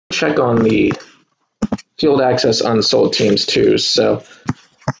check on the field access unsold teams too. So,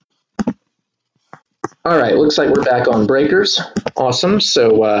 all right, looks like we're back on breakers. Awesome.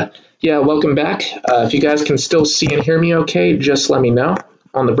 So, yeah, welcome back. If you guys can still see and hear me okay, just let me know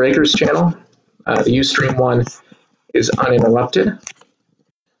on the breakers channel. The Ustream one is uninterrupted.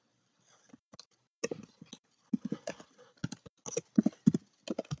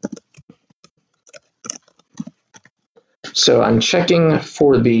 So I'm checking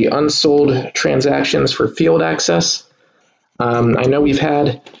for the unsold transactions for field access. I know we've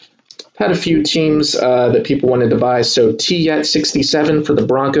had a few teams that people wanted to buy. So T-Yet 67 for the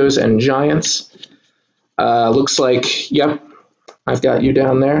Broncos and Giants. Looks like, yep, I've got you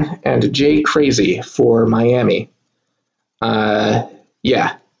down there. And Jay Crazy for Miami.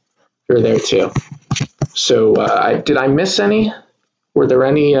 Yeah, you're there too. So did I miss any? Were there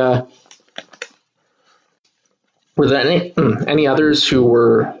any others who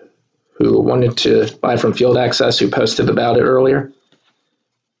wanted to buy from Field Access who posted about it earlier?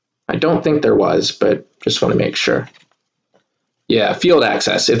 I don't think there was, but just want to make sure. Yeah, Field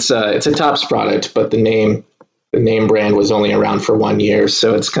Access. It's a Topps product, but the name brand was only around for 1 year,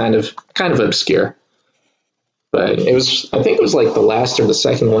 so it's kind of obscure. But I think it was like the last or the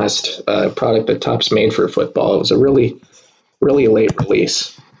second last product that Topps made for football. It was a really late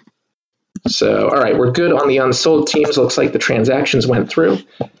release. So, all right, we're good on the unsold teams. Looks like the transactions went through.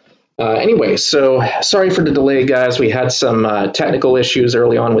 Anyway, so sorry for the delay, guys. We had some technical issues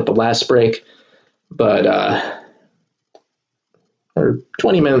early on with the last break, but we're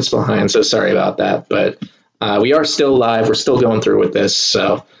 20 minutes behind, so sorry about that. But we are still live. We're still going through with this,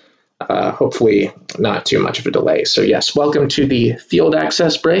 so hopefully not too much of a delay. So yes, welcome to the field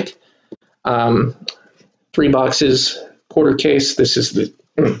access break. 3 boxes, quarter case. This is the,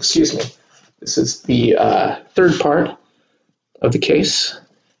 excuse me. This is the third part of the case.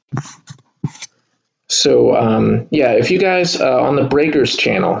 So yeah, if you guys on the Breakers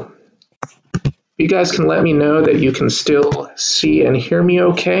channel, if you guys can let me know that you can still see and hear me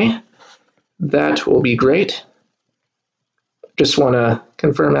okay, that will be great. Just want to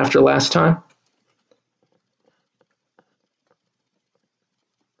confirm after last time.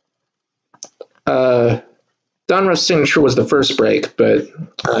 Donruss signature was the first break, but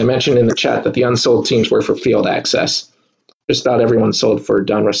I mentioned in the chat that the unsold teams were for field access. Just about everyone sold for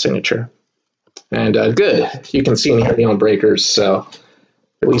Donruss signature. And good, you can see and hear me on breakers, so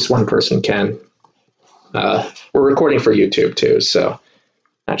at least one person can. We're recording for YouTube too, so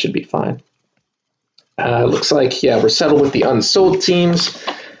that should be fine. Looks like, yeah, we're settled with the unsold teams.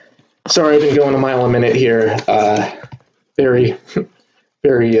 Sorry, I've been going a mile a minute here. Very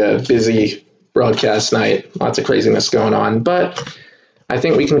busy broadcast night. Lots of craziness going on, but I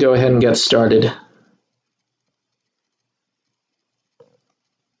think we can go ahead and get started.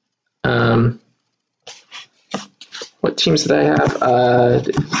 What teams did I have?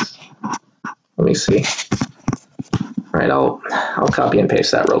 Let me see. All right, I'll copy and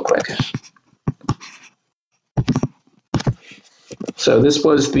paste that real quick. So this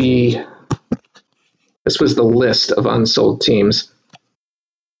was the list of unsold teams,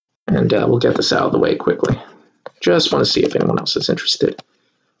 and we'll get this out of the way quickly. Just want to see if anyone else is interested.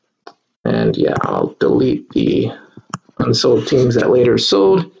 And yeah, I'll delete the unsold teams that later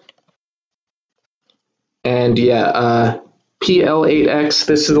sold. And yeah, PL8X,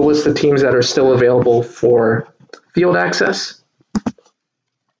 this is a list of teams that are still available for field access.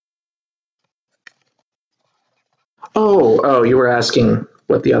 Oh, you were asking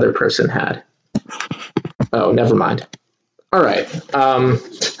what the other person had. Oh, never mind. All right.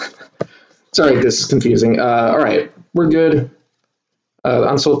 Sorry, this is confusing. All right, we're good.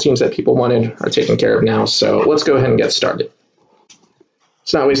 Unsold teams that people wanted are taken care of now, so let's go ahead and get started.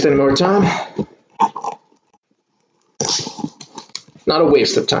 Let's not waste any more time. Not a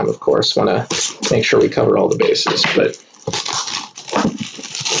waste of time, of course. Want to make sure we cover all the bases, but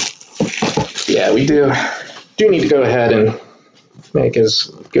yeah, we do need to go ahead and make as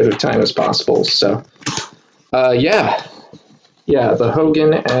good a time as possible. So yeah, the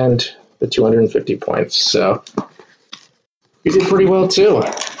Hogan and the 250 points. So you did pretty well too.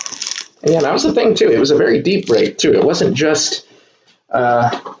 And yeah, that was the thing too. It was a very deep break too. It wasn't just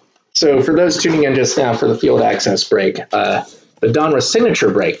so for those tuning in just now for the field access break, the Donruss signature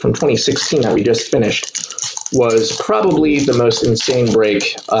break from 2016 that we just finished was probably the most insane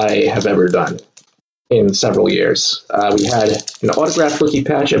break I have ever done in several years. We had an autographed rookie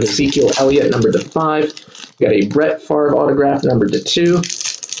patch of Ezekiel Elliott numbered to 5. We got a Brett Favre autograph numbered to 2.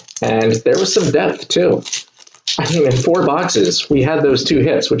 And there was some depth too. I mean, in 4 boxes, we had those 2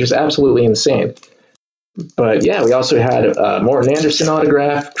 hits, which is absolutely insane. But yeah, we also had Morton Anderson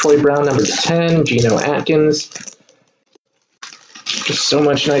autograph, Troy Brown number 10, Geno Atkins. Just so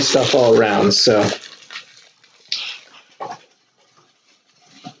much nice stuff all around. So,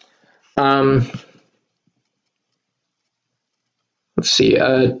 let's see.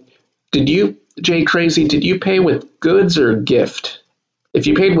 Did you, Jay Crazy, did you pay with goods or gift? If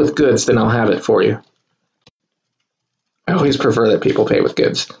you paid with goods, then I'll have it for you. I always prefer that people pay with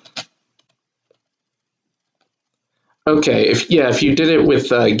goods. Okay, if you did it with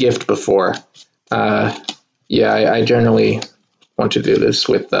gift before, yeah, I generally want to do this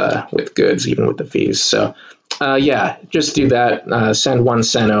with goods, even with the fees. So, yeah, just do that. Send 1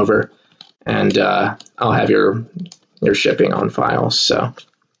 cent over, and I'll have your shipping on file. So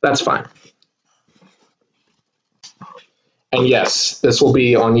that's fine. And yes, this will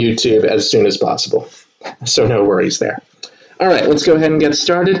be on YouTube as soon as possible. So no worries there. All right, let's go ahead and get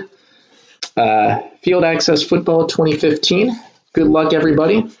started. Field Access Football 2015. Good luck,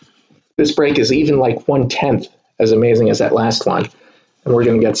 everybody. This break is even like 1/10 as amazing as that last one, and we're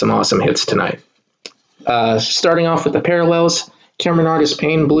going to get some awesome hits tonight. Starting off with the parallels, Cameron Artis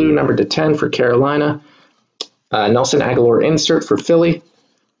Payne blue number to 10 for Carolina, Nelson Aguilar insert for Philly,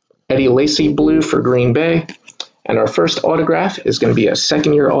 Eddie Lacy blue for Green Bay, and our first autograph is going to be a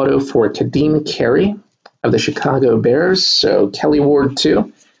second-year auto for Kadeem Carey of the Chicago Bears. So Kelly Ward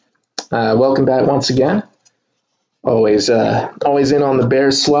 2. Welcome back once again. Always in on the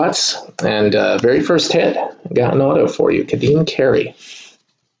Bears slots. And very first hit, got an auto for you, Kadeem Carey.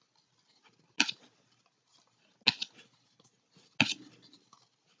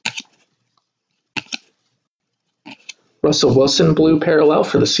 Russell Wilson blue parallel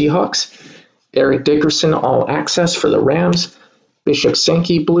for the Seahawks. Eric Dickerson all access for the Rams. Bishop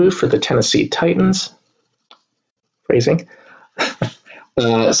Sankey blue for the Tennessee Titans. Phrasing.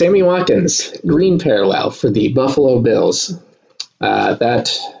 Sammy Watkins green parallel for the Buffalo Bills.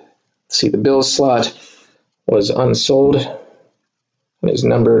 Let's see, the Bills slot was unsold and is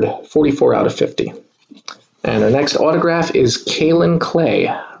numbered 44 out of 50. And our next autograph is Kalen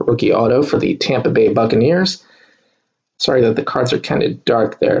Clay, rookie auto for the Tampa Bay Buccaneers. Sorry that the cards are kind of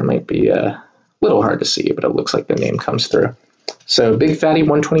dark there. It might be a little hard to see, but it looks like the name comes through. So Big Fatty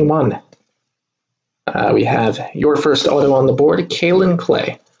 121. We have your first auto on the board, Kalen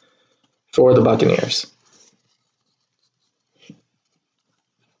Clay for the Buccaneers.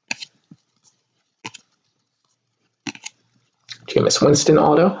 Jameis Winston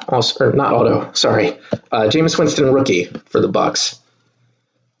auto, also, or not auto, sorry. Jameis Winston rookie for the Bucs.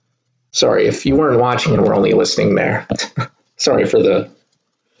 Sorry, if you weren't watching and were only listening there. Sorry for the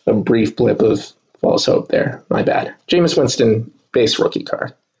brief blip of false hope there. My bad. Jameis Winston base rookie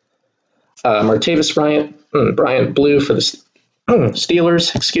card. Martavis Bryant blue for the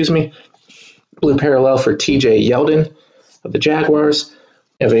Steelers, excuse me. Blue parallel for TJ Yeldon of the Jaguars.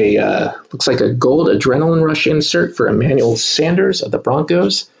 We have a looks like a gold adrenaline rush insert for Emmanuel Sanders of the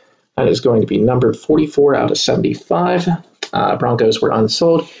Broncos. That is going to be numbered 44 out of 75. Broncos were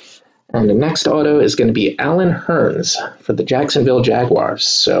unsold. And the next auto is going to be Allen Hurns for the Jacksonville Jaguars.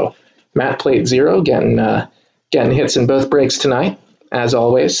 So Matt played 0, getting hits in both breaks tonight, as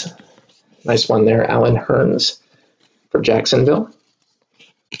always. Nice one there, Allen Hurns for Jacksonville.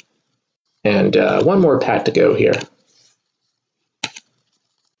 And one more pack to go here.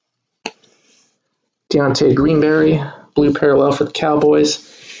 Deontay Greenberry, blue parallel for the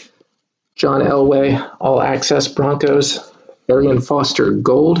Cowboys. John Elway, all access Broncos. Arian Foster,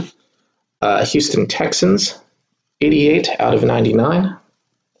 gold. Houston Texans, 88 out of 99.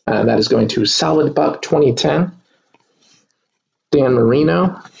 That is going to Solid Buck 2010. Dan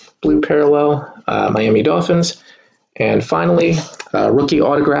Marino, blue parallel, Miami Dolphins. And finally, rookie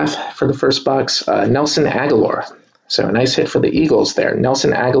autograph for the first box, Nelson Aguilar. So a nice hit for the Eagles there.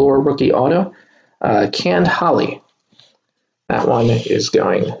 Nelson Aguilar rookie auto. Canned Holly. That one is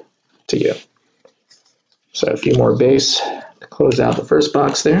going to you. So a few more base to close out the first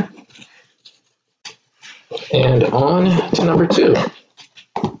box there. And on to number 2.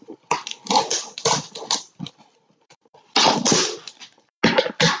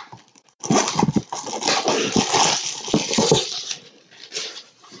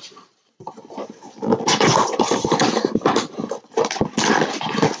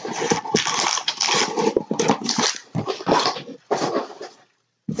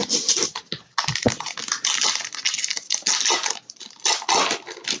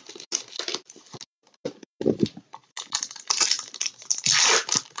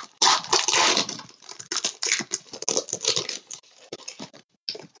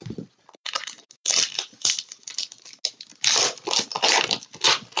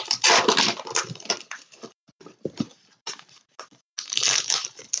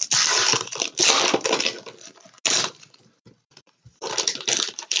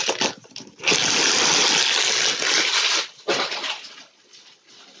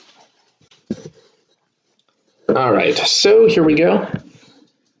 right, so here we go.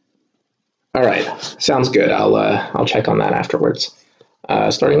 All right, sounds good. I'll check on that afterwards.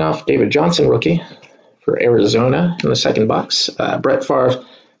 Starting off, David Johnson, rookie for Arizona in the second box. Brett Favre,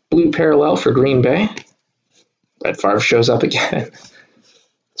 blue parallel for Green Bay. Brett Favre shows up again,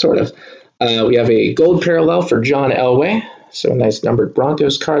 sort of. We have a gold parallel for John Elway. So a nice numbered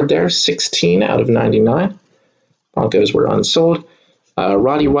Broncos card there, 16 out of 99. Broncos were unsold.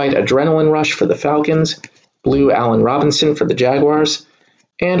 Roddy White, adrenaline rush for the Falcons. Blue Allen Robinson for the Jaguars.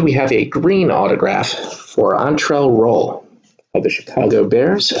 And we have a green autograph for Antrell Roll of the Chicago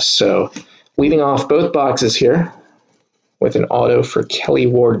Bears. So leading off both boxes here with an auto for Kelly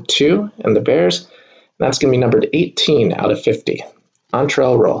Ward 2 and the Bears. And that's going to be numbered 18 out of 50.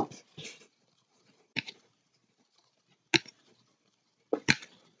 Antrell Roll.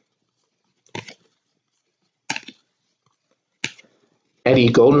 Eddie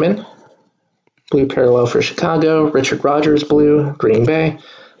Goldman, blue parallel for Chicago. Richard Rodgers, blue, Green Bay.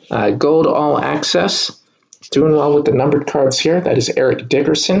 Gold all access. Doing well with the numbered cards here. That is Eric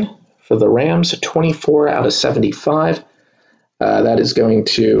Dickerson for the Rams, 24 out of 75. That is going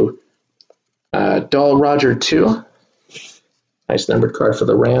to Dahl Roger 2. Nice numbered card for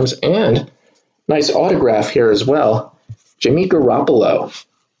the Rams. And nice autograph here as well. Jimmy Garoppolo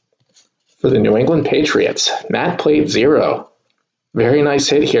for the New England Patriots. Matt Plate 0. Very nice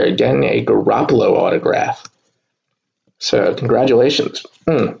hit here. Again, a Garoppolo autograph. So congratulations.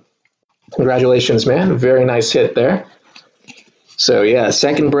 Congratulations, man. Very nice hit there. So yeah,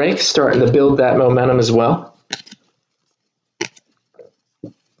 second break, starting to build that momentum as well.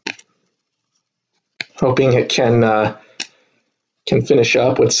 Hoping it can finish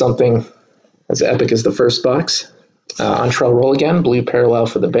up with something as epic as the first box. Antrell Roll again, blue parallel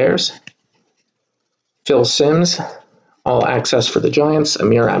for the Bears. Phil Simms, all access for the Giants.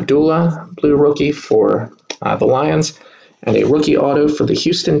 Amir Abdullah, blue rookie for the Lions. And a rookie auto for the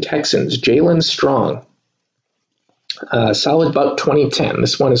Houston Texans, Jalen Strong. Solid Buck 2010.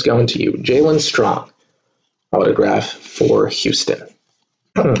 This one is going to you. Jalen Strong. Autograph for Houston.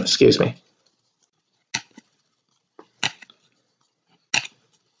 Excuse me.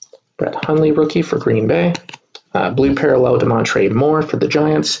 Brett Hundley, rookie for Green Bay. Blue parallel Demontre Moore for the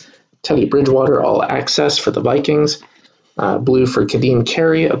Giants. Teddy Bridgewater, all access for the Vikings. Blue for Kadeem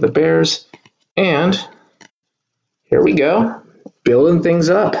Carey of the Bears. And here we go. Building things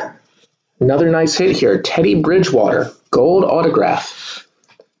up. Another nice hit here. Teddy Bridgewater, gold autograph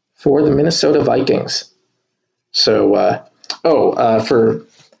for the Minnesota Vikings. So,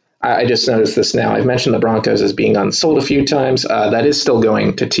 I just noticed this now. I've mentioned the Broncos as being unsold a few times. That is still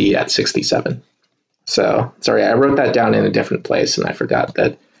going to T at 67. So, sorry, I wrote that down in a different place, and I forgot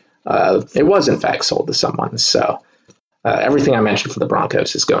that it was, in fact, sold to someone. So, everything I mentioned for the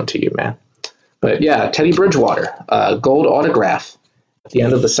Broncos is going to you, man. But yeah, Teddy Bridgewater, gold autograph at the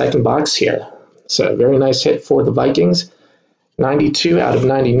end of the second box here. So, very nice hit for the Vikings. 92 out of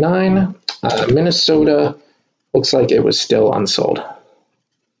 99. Minnesota looks like it was still unsold.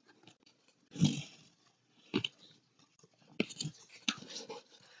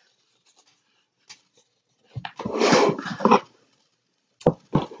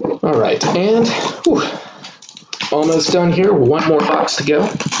 All right, and almost done here. One more box to go.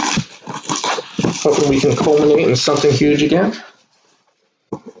 Hoping we can culminate in something huge again.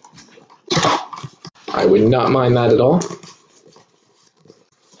 I would not mind that at all.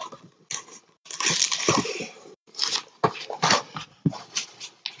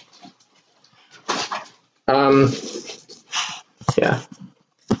 Yeah.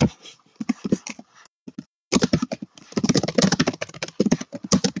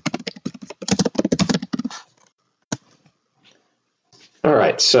 All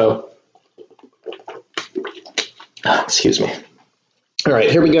right, so, excuse me. All right,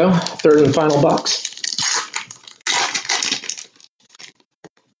 here we go. Third and final box.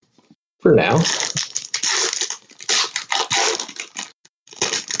 For now.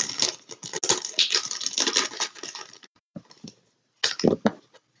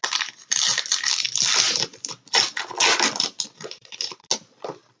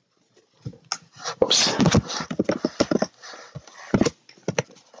 Oops.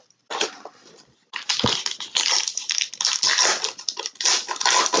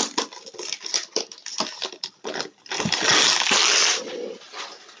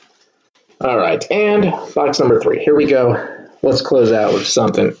 All right, and box number 3. Here we go. Let's close out with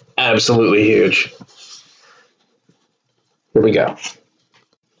something absolutely huge. Here we go.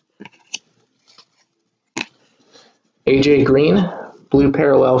 AJ Green, blue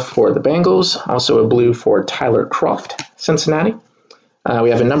parallel for the Bengals, also a blue for Tyler Kroft, Cincinnati. We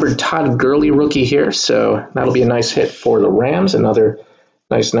have a numbered Todd Gurley rookie here, so that'll be a nice hit for the Rams. Another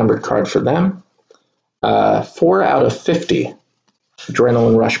nice numbered card for them. 4 out of 50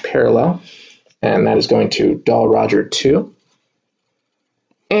 Adrenaline Rush parallel, and that is going to Doll Roger 2.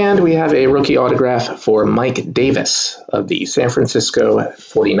 And we have a rookie autograph for Mike Davis of the San Francisco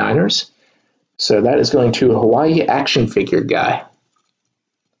 49ers. So that is going to Hawaii action figure guy,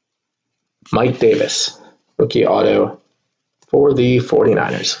 Mike Davis, rookie auto for the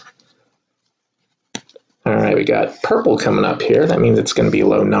 49ers. All right, we got purple coming up here. That means it's going to be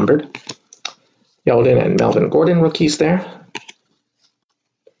low numbered. Yeldon and Melvin Gordon rookies there.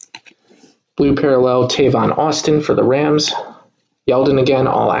 Blue parallel Tavon Austin for the Rams. Yeldon again,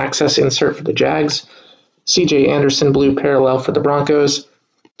 all access insert for the Jags. CJ Anderson blue parallel for the Broncos.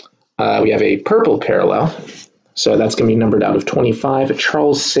 We have a purple parallel, so that's going to be numbered out of 25.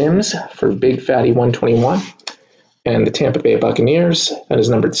 Charles Sims for Big Fatty 121. And the Tampa Bay Buccaneers, that is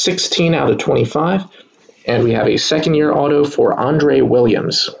numbered 16 out of 25. And we have a second-year auto for Andre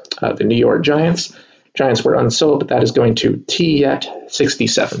Williams, the New York Giants. Giants were unsold, but that is going to T-Yet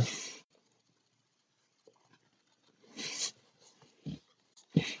 67.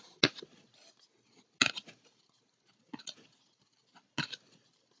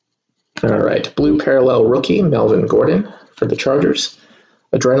 All right, blue parallel rookie, Melvin Gordon for the Chargers.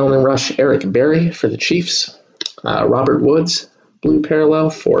 Adrenaline Rush, Eric Berry for the Chiefs. Robert Woods, blue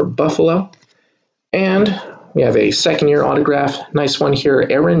parallel for Buffalo. And we have a second-year autograph. Nice one here,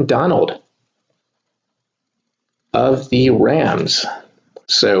 Aaron Donald of the Rams.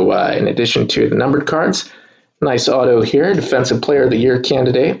 So in addition to the numbered cards, nice auto here, Defensive Player of the Year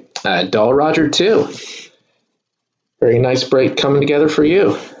candidate, Doll Roger 2. Very nice break coming together for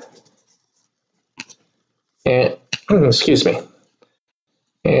you. And excuse me.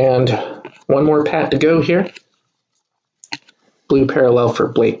 And one more pat to go here. Blue parallel for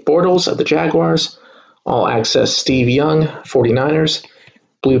Blake Bortles of the Jaguars. All access Steve Young, 49ers.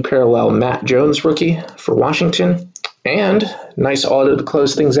 Blue parallel Matt Jones rookie for Washington. And nice auto to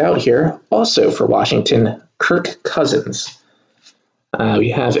close things out here, also for Washington, Kirk Cousins. We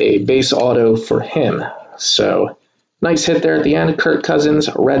have a base auto for him. So nice hit there at the end. Kirk Cousins,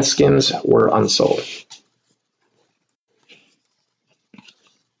 Redskins were unsold.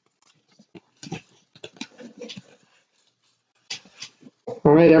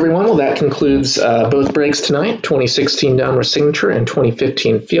 All right, everyone. Well, that concludes both breaks tonight, 2016 Downward Signature and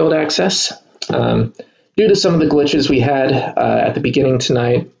 2015 Field Access. Due to some of the glitches we had at the beginning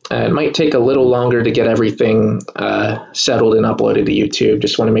tonight, it might take a little longer to get everything settled and uploaded to YouTube.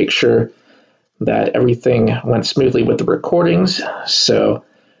 Just want to make sure that everything went smoothly with the recordings.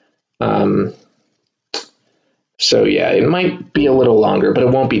 So yeah, it might be a little longer, but it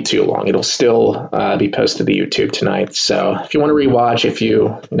won't be too long. It'll still be posted to YouTube tonight. So if you want to rewatch, if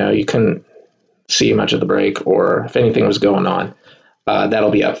you couldn't see much of the break or if anything was going on, that'll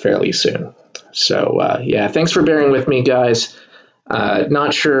be up fairly soon. So yeah, thanks for bearing with me, guys.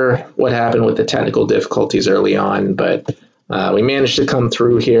 Not sure what happened with the technical difficulties early on, but we managed to come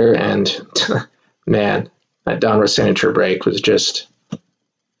through here, and man, that downward signature break was just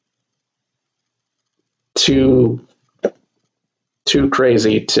too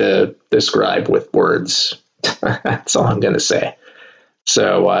crazy to describe with words. That's all I'm going to say.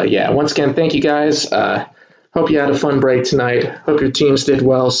 So yeah, once again, thank you guys. Hope you had a fun break tonight. Hope your teams did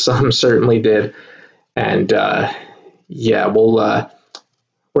well. Some certainly did. And yeah, we're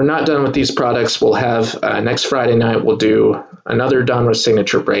not done with these products. We'll have next Friday night, we'll do another Donruss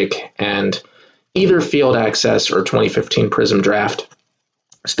signature break and either Field Access or 2015 Prism Draft.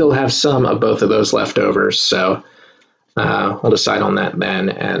 Still have some of both of those left over, so we'll decide on that then.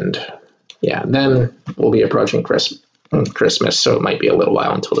 And yeah, then we'll be approaching Christmas, so it might be a little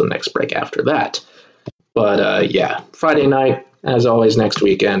while until the next break after that. But yeah, Friday night, as always, next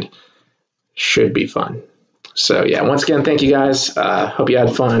weekend, should be fun. So yeah, once again, thank you guys. Hope you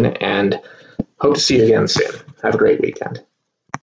had fun, and hope to see you again soon. Have a great weekend.